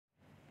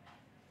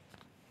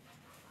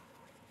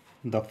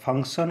The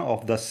function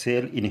of the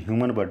cell in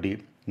human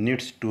body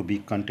needs to be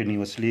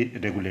continuously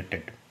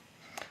regulated.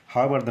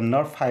 However, the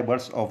nerve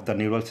fibers of the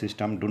neural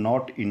system do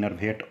not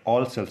innervate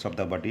all cells of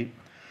the body.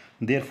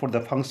 Therefore,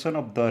 the function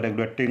of the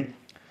regulating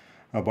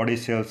body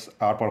cells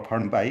are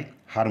performed by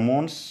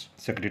hormones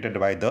secreted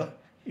by the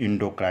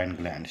endocrine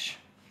glands.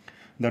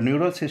 The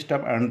neural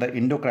system and the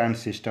endocrine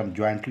system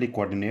jointly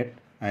coordinate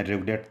and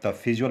regulate the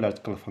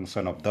physiological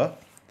function of the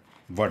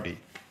body.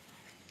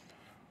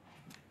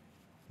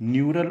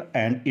 Neural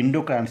and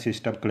endocrine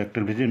system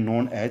collectively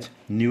known as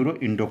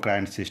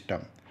neuroendocrine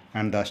system,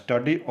 and the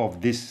study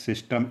of this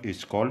system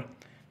is called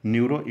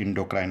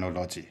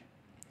neuroendocrinology.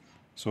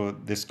 So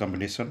this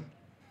combination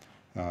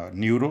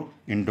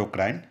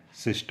neuroendocrine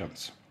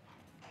systems.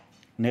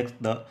 Next,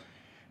 the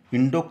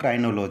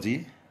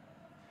endocrinology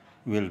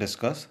will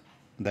discuss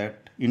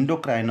that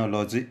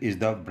endocrinology is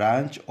the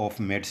branch of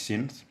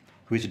medicine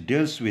which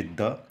deals with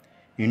the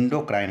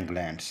endocrine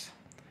glands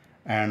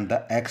and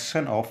the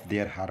action of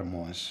their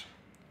hormones.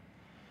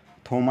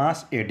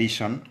 Thomas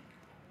Edison,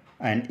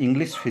 an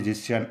English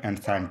physician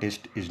and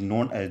scientist, is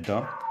known as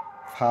the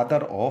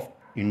father of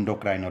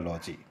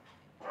endocrinology.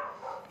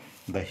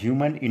 The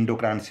human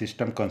endocrine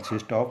system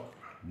consists of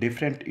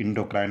different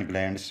endocrine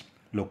glands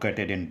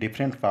located in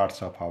different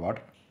parts of our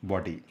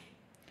body.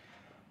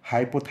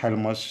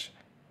 Hypothalamus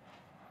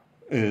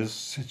is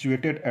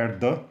situated at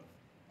the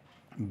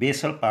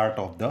basal part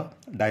of the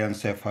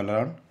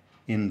diencephalon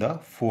in the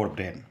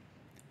forebrain,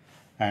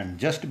 and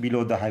just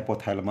below the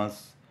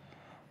hypothalamus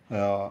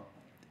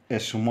a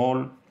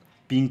small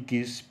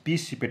pinkish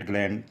pea-shaped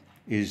gland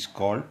is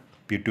called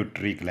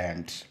pituitary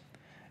gland.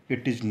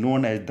 It is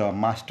known as the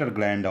master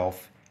gland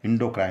of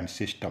endocrine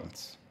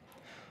systems.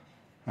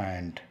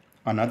 And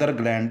another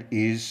gland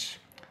is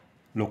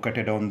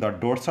located on the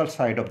dorsal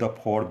side of the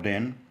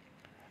forebrain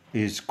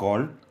is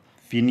called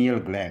pineal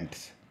gland.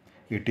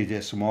 It is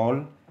a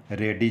small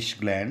reddish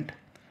gland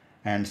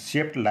and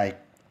shaped like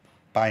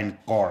pine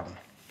corn.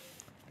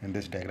 In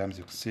this diagram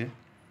you can see.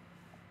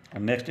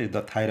 And next is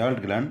the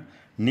thyroid gland.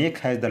 Neck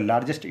has the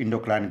largest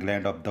endocrine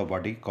gland of the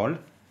body called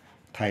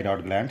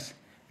thyroid glands.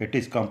 It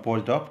is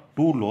composed of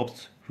two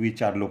lobes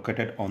which are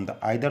located on the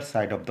either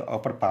side of the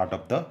upper part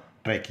of the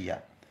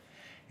trachea.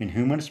 In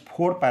humans,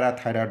 4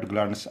 parathyroid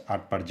glands are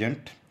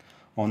present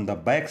on the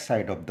back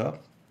side of the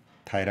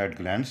thyroid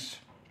glands.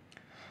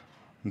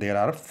 There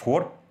are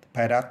 4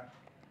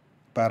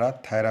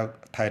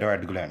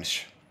 parathyroid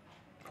glands,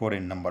 4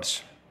 in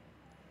numbers.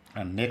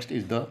 And next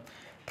is the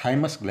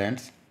thymus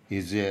glands,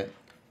 is a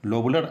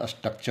lobular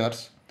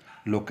structures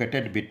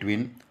located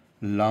between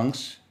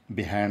lungs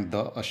behind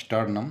the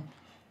sternum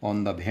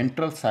on the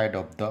ventral side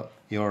of the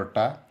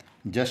aorta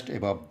just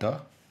above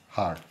the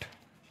heart.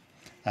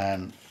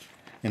 And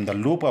in the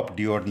loop of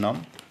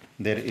duodenum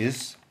there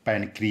is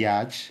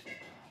pancreas.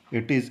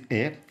 It is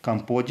a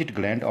composite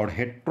gland or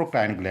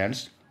heterocrine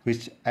glands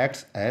which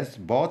acts as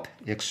both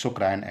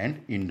exocrine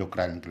and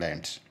endocrine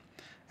glands.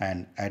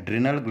 And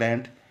adrenal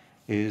gland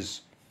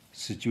is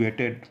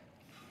situated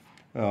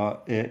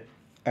at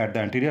the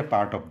anterior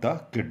part of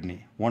the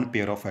kidney. One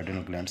pair of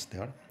adrenal glands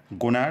there.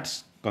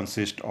 Gonads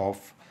consist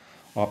of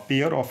a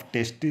pair of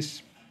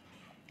testes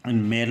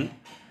in male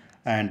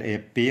and a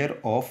pair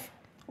of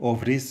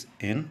ovaries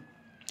in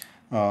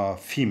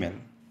female.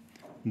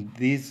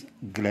 These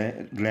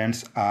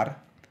glands are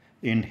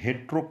in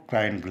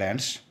heterocrine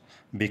glands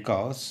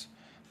because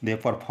they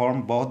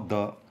perform both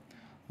the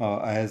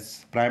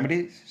as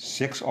primary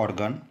sex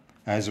organ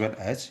as well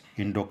as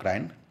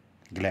endocrine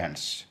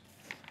glands.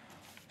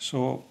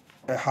 So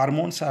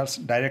hormones are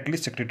directly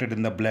secreted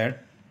in the blood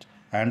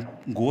and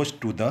goes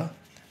to the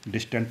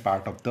distant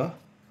part of the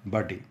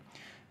body.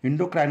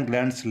 Endocrine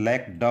glands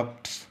lack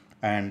ducts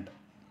and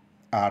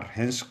are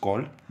hence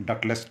called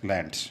ductless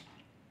glands.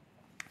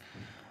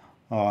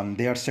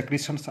 Their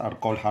secretions are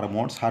called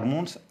hormones.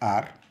 Hormones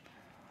are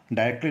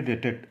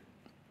directly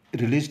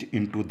released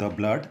into the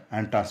blood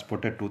and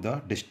transported to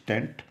the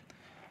distant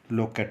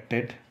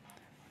located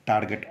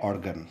target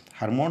organ.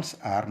 Hormones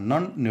are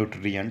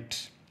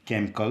non-nutrient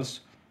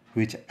chemicals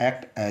which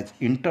act as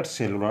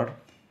intercellular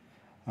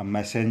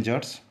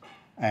messengers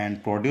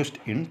and produced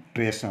in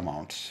trace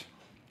amounts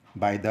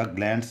by the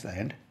glands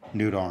and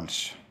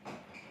neurons.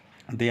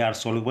 They are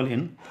soluble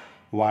in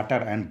water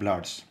and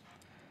bloods.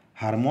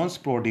 Hormones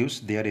produce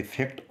their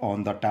effect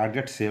on the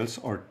target cells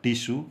or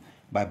tissue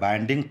by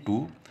binding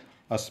to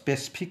a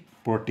specific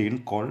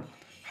protein called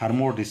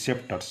hormone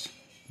receptors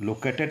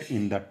located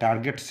in the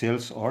target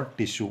cells or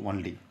tissue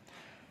only.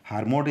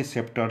 Hormone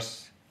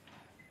receptors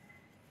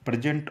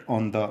present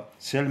on the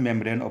cell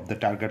membrane of the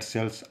target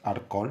cells are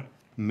called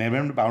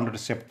membrane bound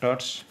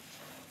receptors,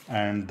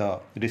 and the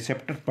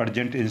receptors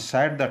present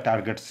inside the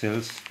target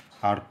cells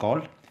are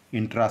called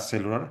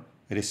intracellular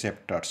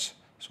receptors.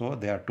 So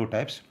there are two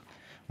types.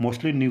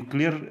 Mostly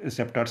nuclear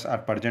receptors are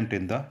present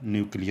in the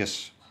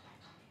nucleus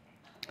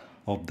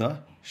of the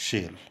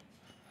cell.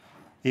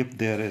 If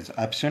there is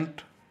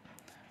absent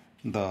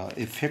the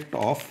effect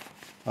of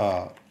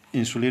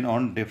insulin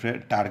on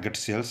different target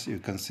cells, you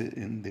can see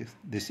in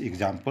these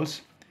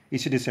examples,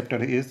 Each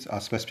receptor is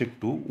specific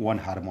to one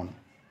hormone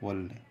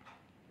only,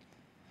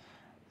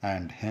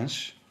 and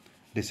hence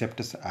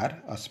receptors are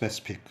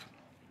specific.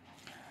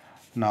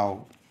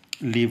 Now,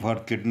 liver,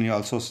 kidney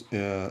also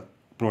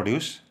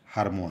produce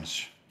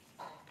hormones.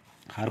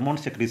 Hormone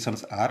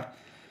secretions are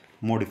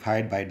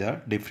modified by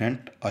the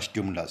different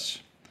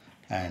stimulus,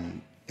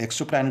 and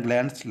exocrine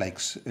glands like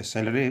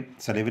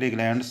salivary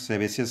glands,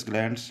 sebaceous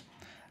glands,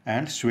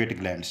 and sweat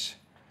glands.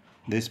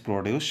 These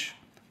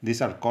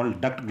are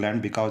called duct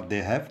glands because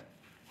they have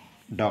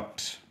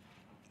ducts.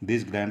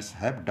 These glands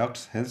have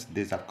ducts, hence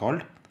these are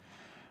called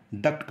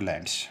duct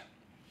glands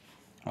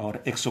or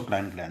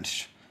exocrine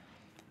glands.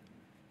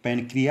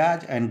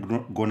 Pancreas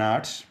and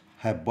gonads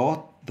have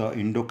both the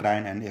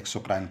endocrine and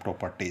exocrine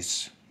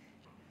properties.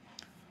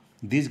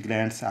 These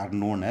glands are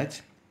known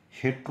as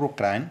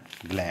heterocrine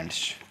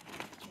glands.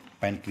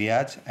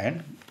 Pancreas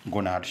and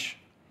gonads.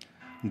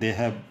 They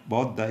have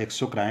both the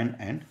exocrine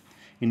and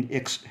in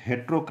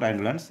heterocrine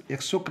glands,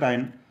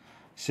 exocrine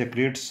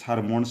secretes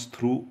hormones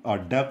through a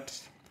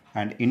ducts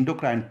and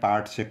endocrine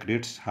part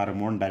secretes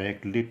hormone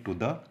directly to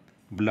the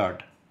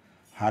blood.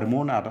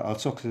 Hormones are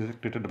also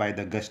secreted by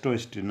the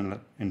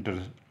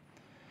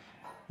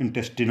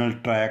intestinal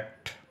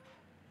tract,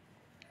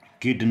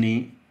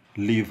 kidney,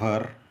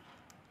 liver,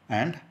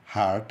 and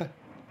heart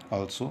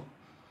also,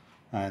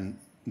 and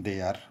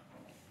they are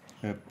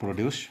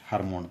produce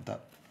hormone. The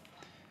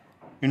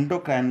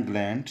endocrine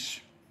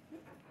glands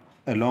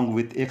along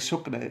with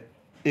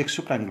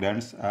exocrine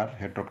glands are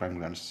heterocrine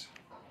glands.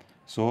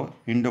 So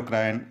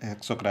endocrine,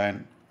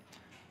 exocrine,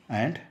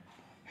 and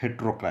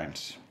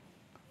heterocrines,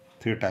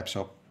 three types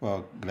of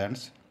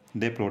glands.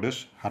 They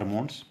produce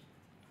hormones,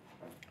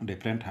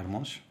 different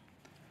hormones.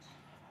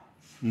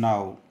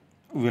 Now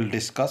we'll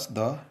discuss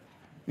the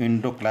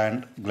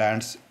endocrine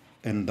glands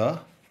in the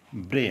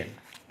brain.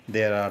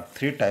 There are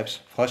three types.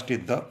 First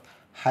is the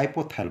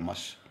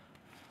hypothalamus.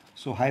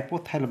 So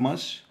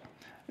hypothalamus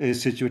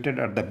is situated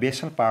at the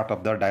basal part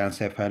of the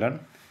diencephalon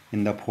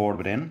in the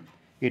forebrain.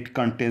 It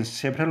contains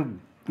several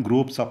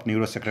groups of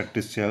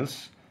neurosecretory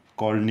cells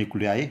called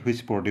nuclei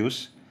which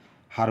produce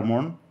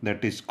hormone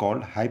that is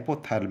called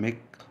hypothalamic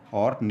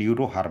or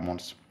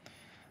neurohormones.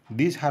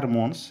 These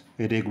hormones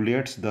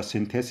regulates the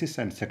synthesis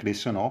and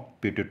secretion of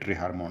pituitary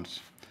hormones.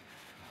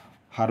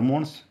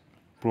 Hormones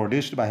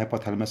produced by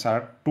hypothalamus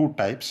are two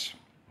types.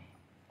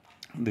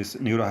 This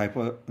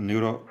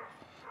neurohormones,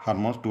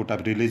 two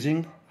types: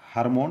 releasing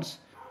hormones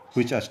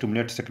which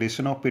stimulate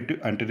secretion of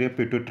anterior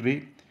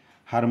pituitary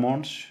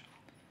hormones.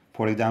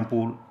 For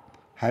example,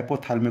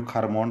 hypothalamic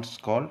hormones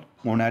called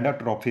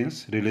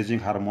gonadotropins, releasing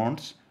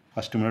hormones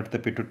stimulate the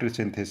pituitary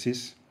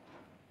synthesis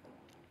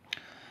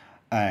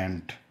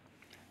and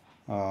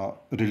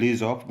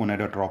release of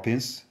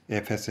gonadotropins,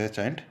 FSH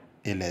and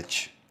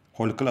LH,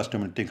 follicle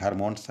stimulating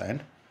hormones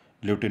and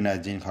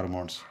luteinizing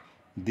hormones.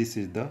 This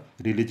is the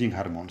releasing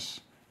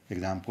hormones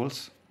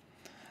examples.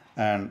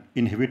 And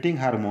inhibiting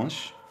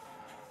hormones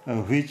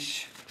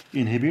which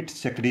inhibit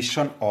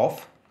secretion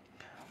of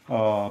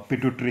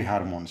pituitary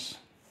hormones.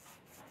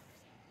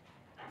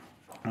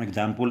 An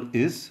example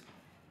is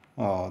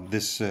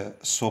this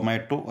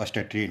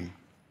somatostatin,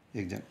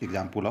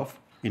 example of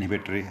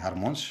inhibitory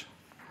hormones.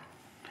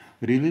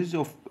 Release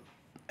of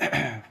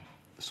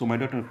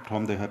somatostatin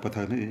from the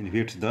hypothalamus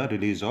inhibits the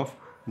release of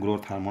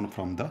growth hormone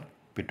from the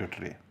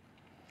pituitary.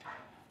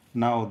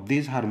 Now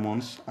these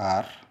hormones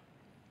are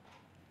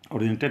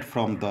originated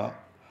from the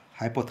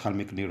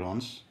hypothalamic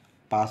neurons,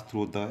 pass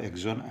through the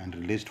axon and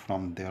released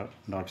from their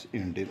nerve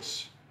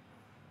endings,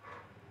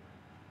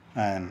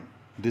 and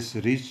this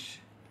reach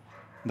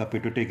the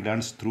pituitary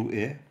glands through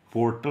a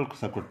portal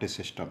circulatory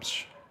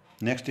systems.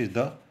 Next is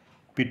the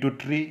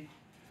pituitary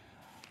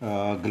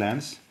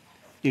glands.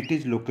 It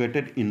is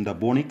located in the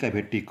bony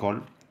cavity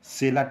called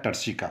sella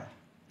turcica,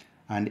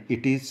 and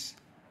it is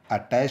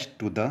attached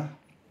to the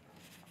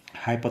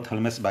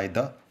hypothalamus by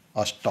the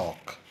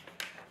stalk.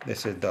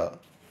 This is the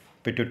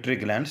pituitary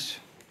glands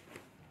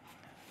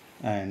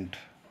and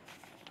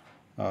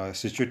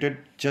situated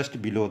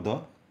just below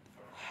the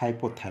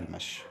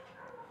hypothalamus.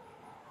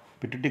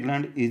 Pituitary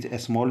gland is a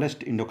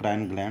smallest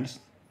endocrine gland.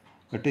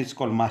 It is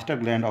called master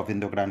gland of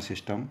endocrine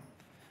system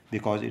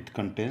because it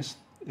controls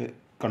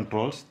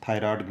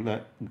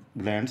thyroid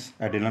glands,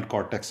 adrenal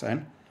cortex,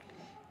 and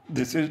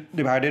this is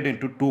divided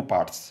into two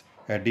parts: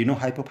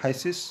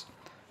 adenohypophysis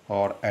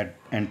or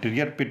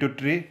anterior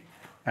pituitary,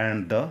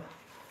 and the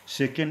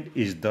second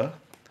is the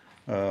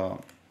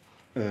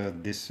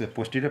this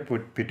posterior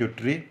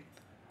pituitary,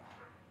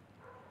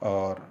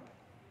 or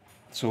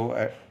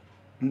so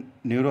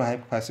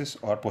neurohypophysis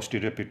or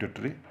posterior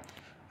pituitary.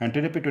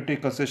 Anterior pituitary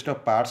consists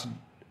of parts.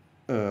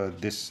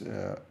 This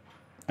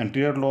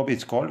anterior lobe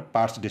is called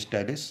pars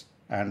distalis,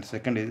 and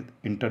second is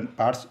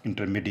pars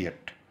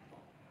intermediate.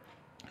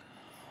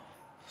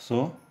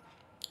 So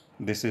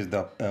this is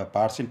the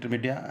pars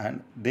intermedia,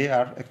 and they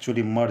are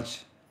actually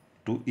merged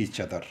to each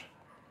other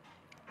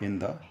in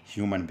the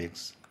human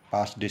beings: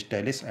 pars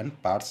distalis and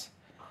pars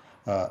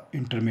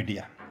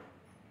intermedia.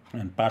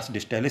 And pars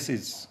distalis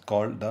is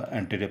called the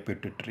anterior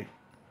pituitary.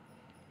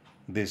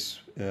 This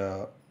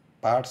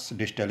pars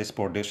distalis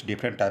produce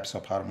different types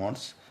of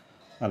hormones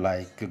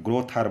like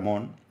growth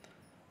hormone,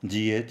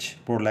 GH,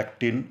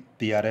 prolactin,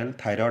 PRL,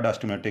 thyroid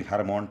stimulating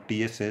hormone,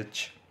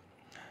 TSH,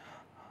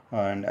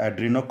 and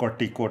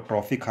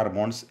adrenocorticotropic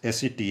hormones,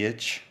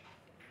 ACTH,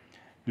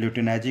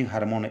 luteinizing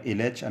hormone,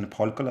 LH, and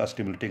follicle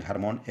stimulating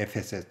hormone,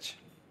 FSH.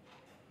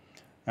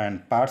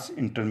 And pars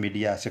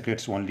intermedia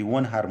secretes only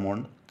one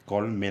hormone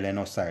called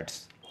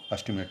melanocytes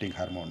stimulating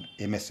hormone,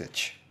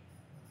 MSH.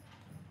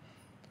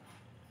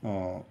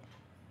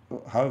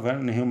 However,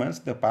 in humans,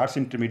 the pars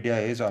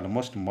intermedia is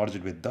almost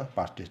merged with the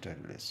pars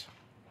distalis.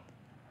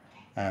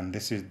 And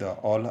this is the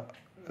all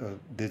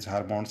these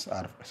hormones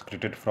are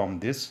secreted from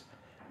this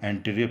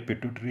anterior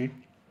pituitary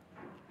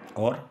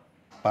or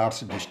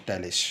pars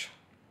distalis.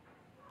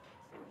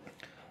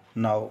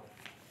 Now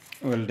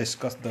we'll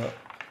discuss the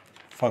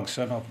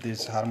function of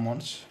these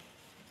hormones.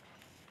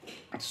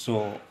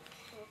 So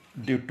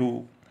due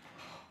to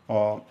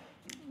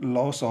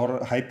loss or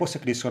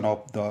hyposecretion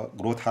of the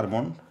growth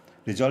hormone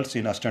results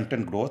in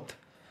stunted growth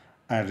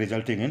and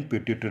resulting in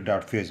pituitary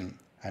dwarfism,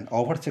 and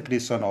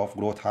oversecretion of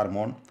growth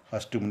hormone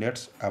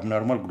stimulates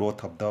abnormal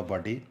growth of the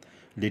body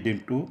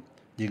leading to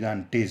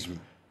gigantism,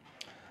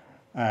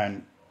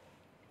 and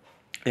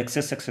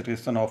excess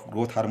secretion of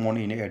growth hormone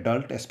in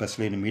adult,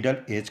 especially in middle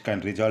age,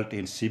 can result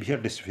in severe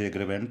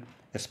disfigurement,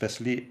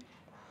 especially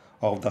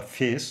of the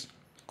face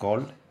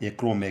called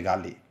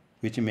acromegaly,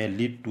 which may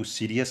lead to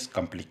serious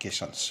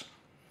complications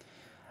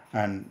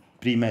and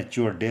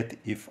premature death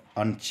if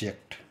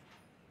unchecked.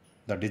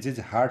 The disease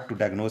is hard to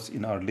diagnose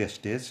in early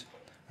stage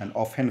and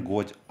often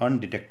goes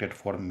undetected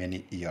for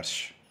many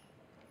years.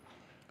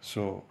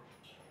 So,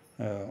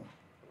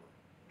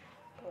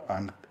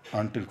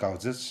 until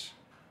causes.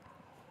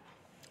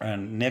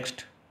 And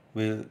next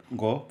we'll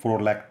go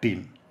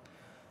prolactin.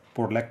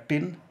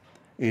 Prolactin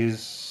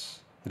is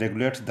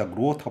regulates the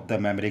growth of the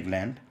mammary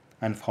gland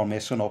and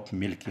formation of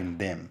milk in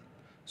them.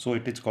 So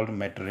it is called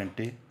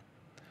maternity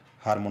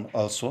hormone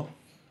also.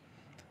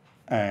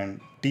 And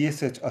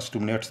TSH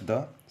stimulates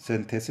the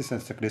synthesis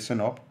and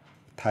secretion of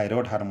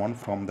thyroid hormone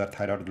from the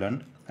thyroid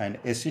gland, and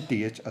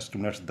ACTH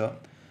stimulates the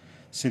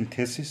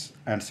synthesis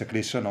and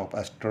secretion of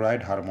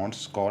steroid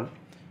hormones called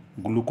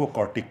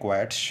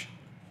glucocorticoids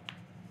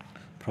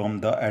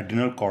from the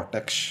adrenal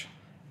cortex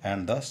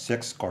and the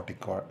sex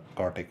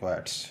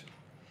corticoids.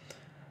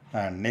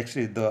 And next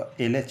is the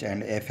LH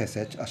and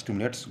FSH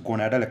stimulates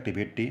gonadal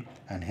activity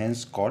and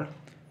hence called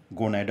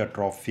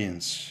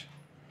gonadotropins.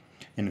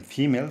 In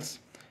females,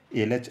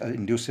 LH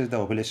induces the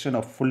ovulation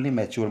of fully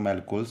mature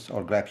molecules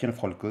or Graafian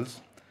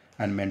follicles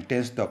and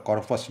maintains the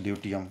corpus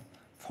luteum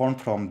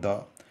formed from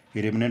the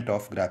remnant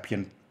of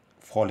Graafian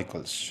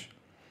follicles.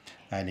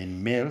 And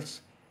in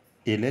males,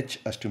 LH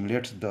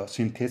stimulates the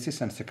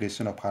synthesis and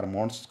secretion of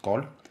hormones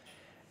called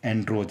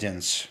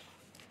androgens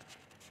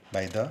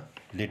by the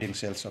leading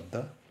cells of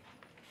the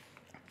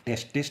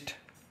testis,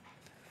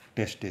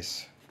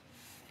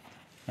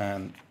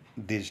 and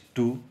these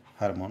two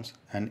hormones.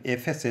 And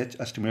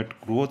FSH stimulates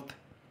growth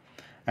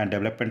and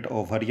development of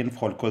ovarian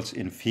follicles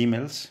in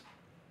females,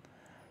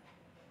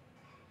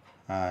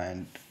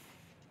 and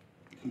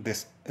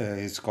this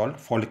is called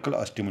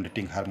follicle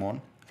stimulating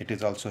hormone. It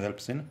is also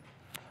helps in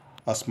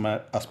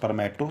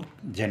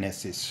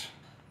spermatogenesis.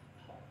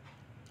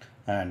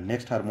 And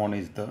next hormone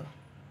is the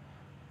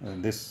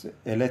this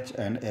LH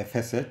and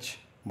FSH,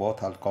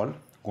 both are called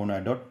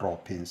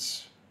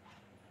gonadotropins.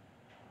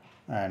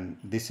 And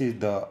this is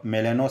the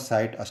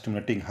melanocyte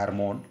stimulating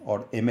hormone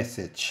or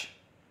MSH.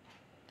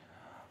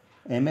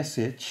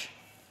 MSH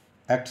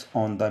acts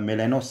on the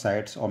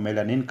melanocytes or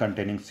melanin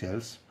containing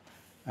cells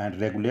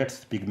and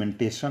regulates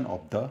pigmentation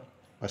of the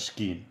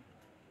skin.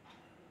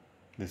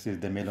 This is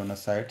the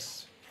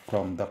melanocytes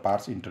from the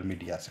pars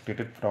intermedia,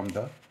 secreted from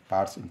the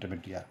pars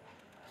intermedia.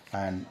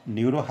 And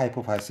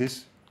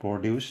neurohypophysis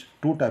produce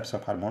two types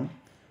of hormone.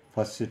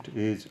 First it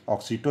is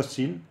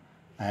oxytocin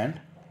and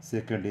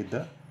second is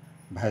the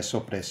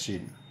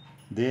vasopressin.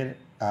 They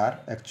are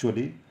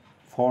actually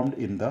formed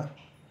in the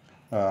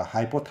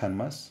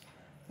hypothalamus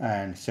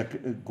and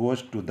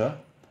goes to the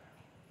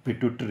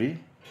pituitary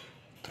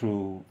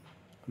through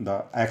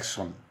the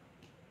axon.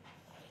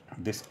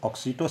 This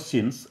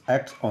oxytocin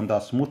acts on the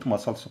smooth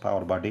muscles of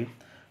our body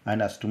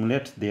and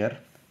stimulates their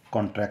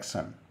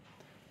contraction.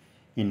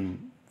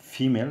 In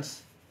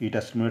females, it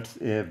stimulates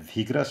a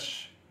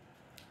vigorous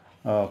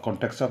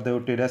contraction of the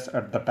uterus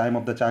at the time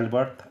of the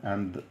childbirth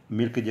and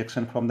milk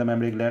ejection from the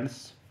mammary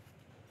glands.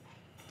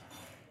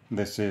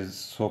 This is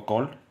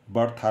so-called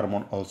birth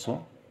hormone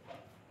also,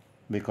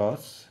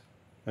 because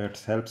it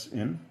helps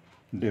in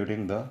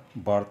during the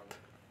birth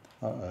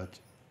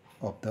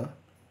of the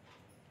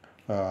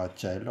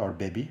child or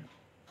baby,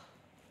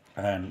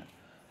 and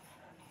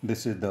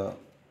this is the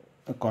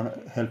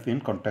help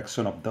in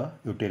contraction of the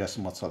uterus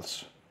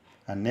muscles.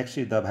 And next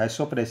is the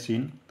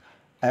vasopressin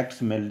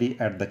acts mainly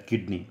at the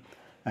kidney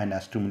and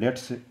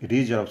stimulates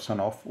resorption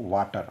of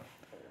water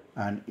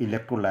and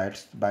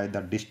electrolytes by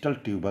the distal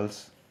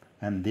tubules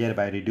and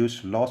thereby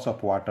reduce loss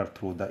of water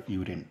through the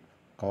urine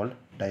called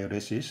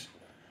diuresis,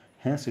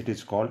 Hence, it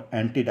is called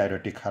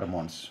antidiuretic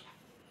hormones.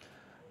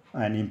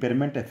 An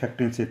impairment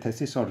affecting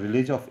synthesis or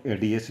release of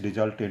ADS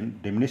result in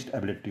diminished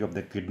ability of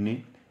the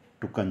kidney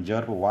to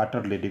conserve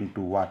water, leading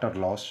to water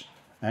loss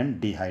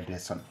and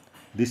dehydration.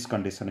 This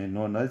condition is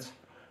known as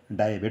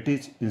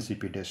diabetes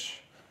insipidus.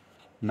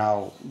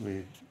 Now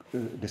we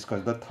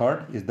discuss the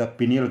third is the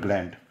pineal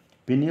gland.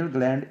 Pineal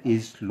gland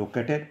is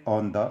located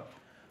on the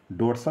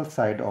dorsal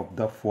side of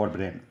the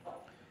forebrain.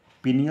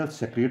 Pineal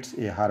secretes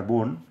a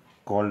hormone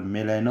called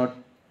melatonin.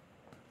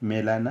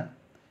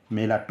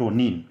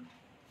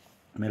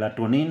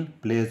 Melatonin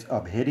plays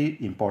a very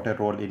important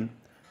role in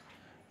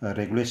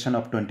regulation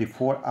of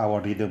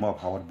 24-hour rhythm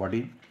of our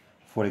body.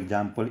 For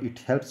example, it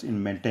helps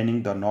in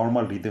maintaining the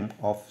normal rhythm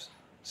of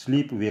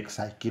sleep-wake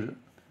cycle,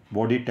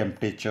 body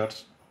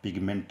temperatures,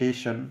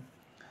 pigmentation.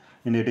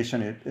 In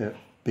addition,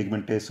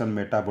 pigmentation,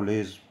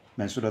 metabolism,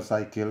 menstrual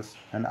cycles,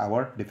 and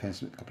our defense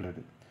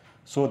capability.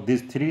 So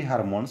these three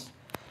hormones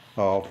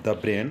of the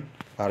brain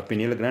are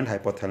pineal gland,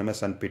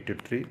 hypothalamus, and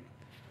pituitary.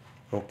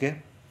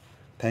 Okay.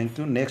 Thank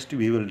you. Next,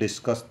 we will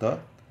discuss the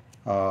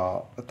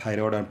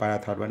thyroid and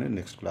parathyroid in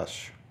next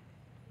class.